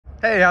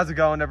Hey, how's it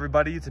going,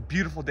 everybody? It's a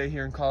beautiful day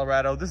here in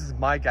Colorado. This is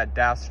Mike at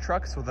DAS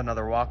Trucks with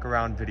another walk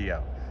around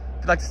video. If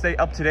you'd like to stay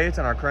up to date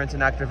on our current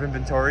and active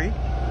inventory,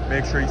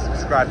 make sure you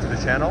subscribe to the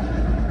channel.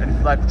 And if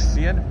you like what you're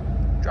seeing,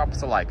 drop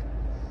us a like.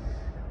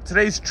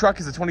 Today's truck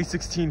is a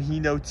 2016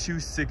 Hino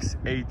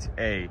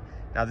 268A.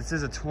 Now this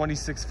is a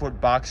 26-foot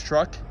box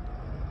truck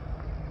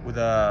with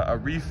a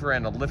reefer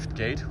and a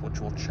liftgate, which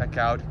we'll check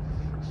out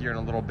here in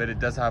a little bit. It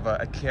does have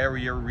a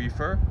carrier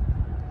reefer.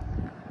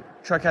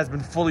 Truck has been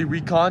fully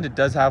reconned. It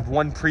does have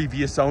one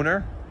previous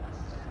owner.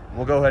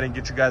 We'll go ahead and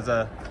get you guys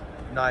a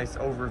nice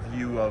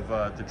overview of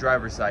the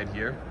driver's side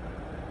here.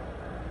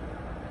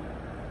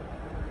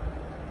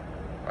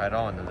 Right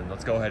on, and then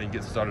let's go ahead and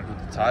get started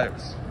with the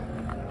tires.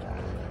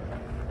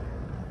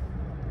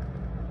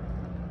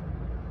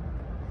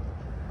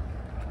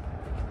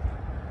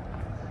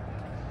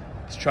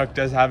 This truck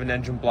does have an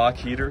engine block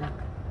heater,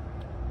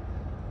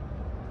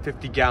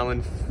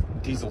 50-gallon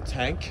diesel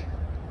tank.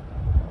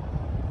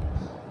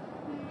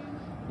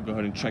 We'll go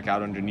ahead and check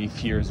out underneath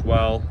here as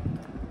well.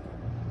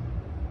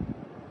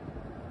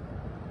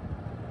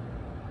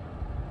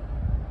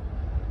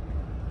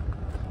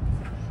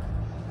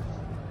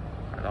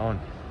 Right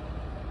on.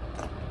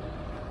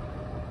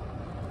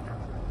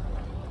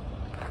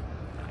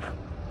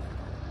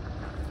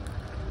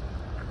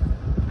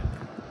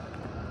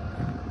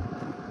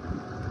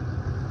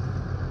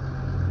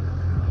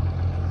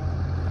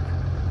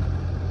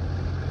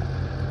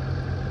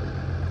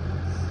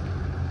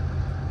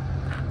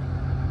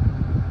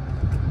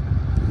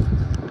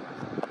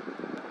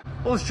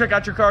 Well, let's check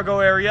out your cargo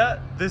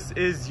area. This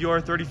is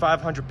your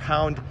 3,500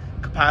 pound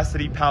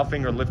capacity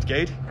Palfinger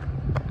Liftgate.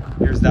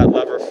 Here's that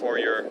lever for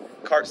your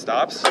cart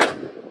stops.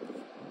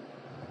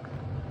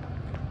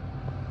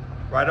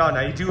 Right on. Now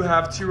you do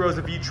have 2 rows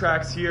of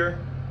E-tracks here.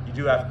 You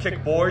do have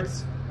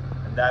kickboards,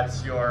 and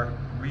that's your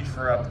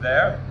reefer up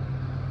there.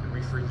 The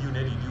reefer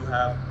unit. You do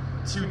have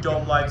 2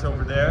 dome lights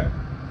over there.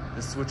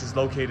 The switch is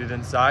located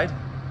inside.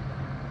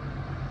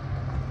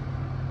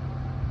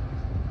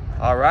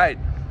 All right.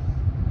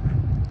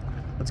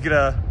 Let's get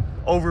an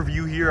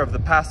overview here of the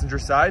passenger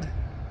side.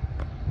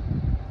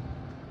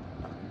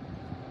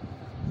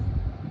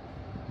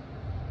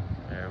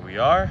 There we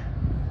are.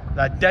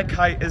 That deck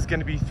height is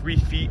going to be 3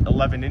 feet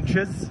 11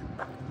 inches.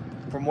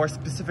 For more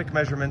specific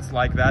measurements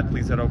like that,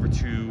 please head over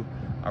to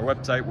our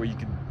website where you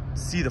can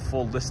see the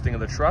full listing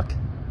of the truck.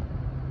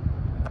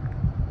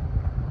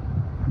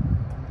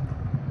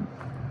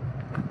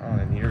 Oh,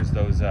 and here's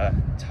those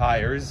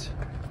tires.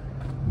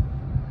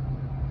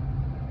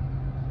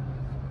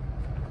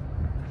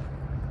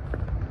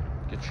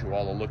 Get you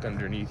all a look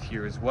underneath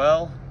here as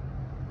well.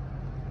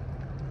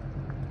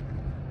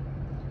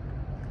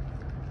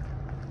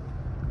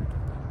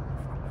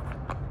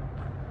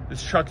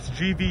 This truck's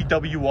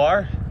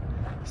GVWR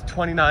is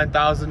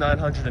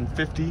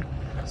 29,950,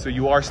 so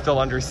you are still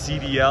under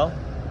CDL.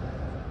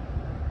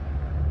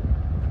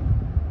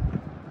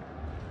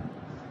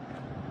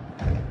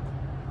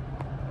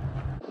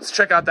 Let's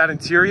check out that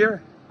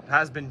interior. It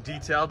has been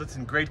detailed. It's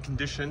in great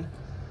condition.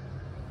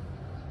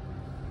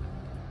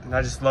 And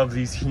I just love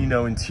these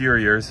Hino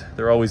interiors.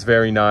 They're always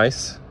very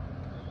nice.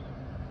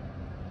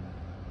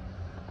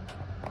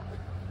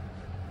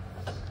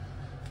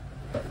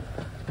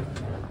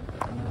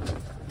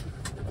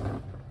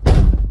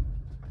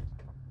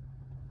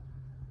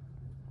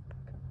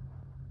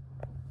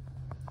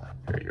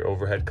 Here are your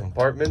overhead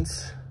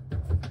compartments.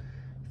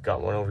 You've got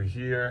one over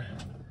here,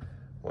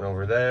 one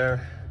over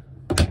there.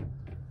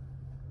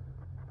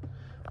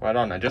 Right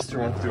on. Now just to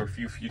run through a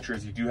few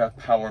features, you do have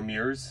power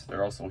mirrors.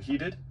 They're also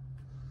heated.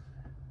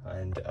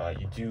 And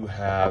you do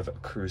have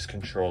cruise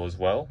control as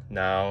well.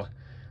 Now,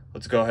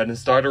 let's go ahead and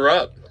start her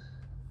up.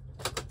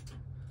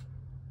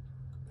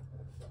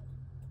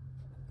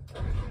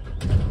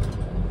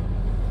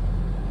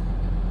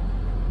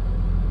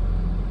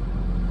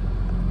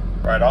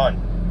 Right on.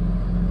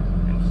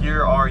 And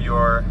here are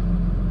your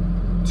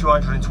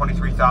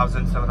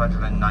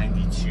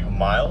 223,792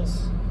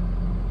 miles.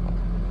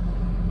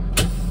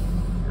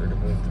 Here to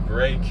move the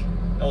brake.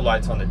 No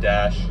lights on the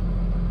dash.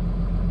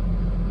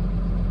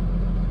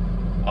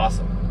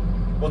 Awesome.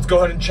 Let's go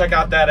ahead and check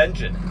out that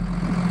engine.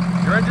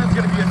 Your engine is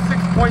going to be a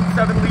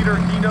 6.7 liter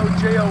Hino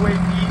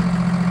J08E.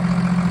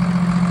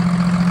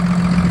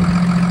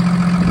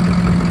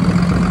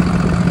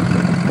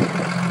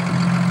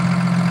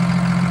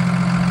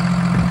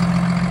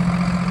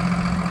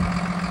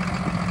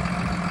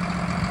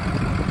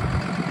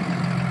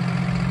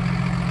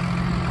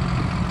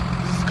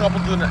 This is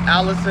coupled with an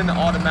Allison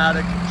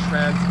automatic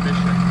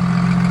transmission.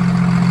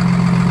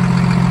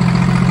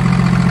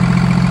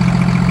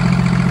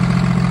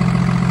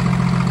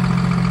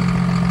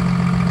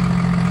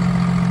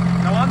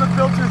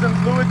 Filters and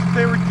fluids, if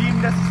they were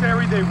deemed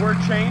necessary, they were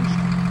changed.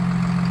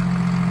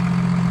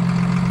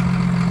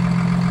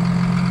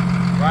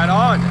 Right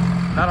on.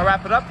 That'll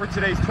wrap it up for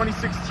today's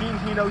 2016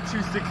 Hino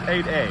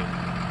 268A.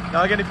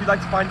 Now again, if you'd like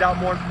to find out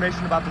more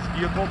information about this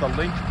vehicle, the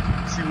link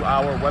to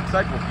our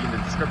website will be in the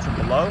description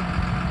below,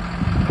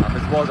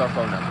 as well as our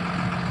phone number.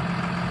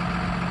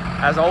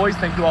 As always,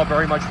 thank you all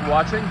very much for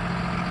watching.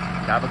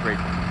 Have a great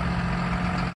one.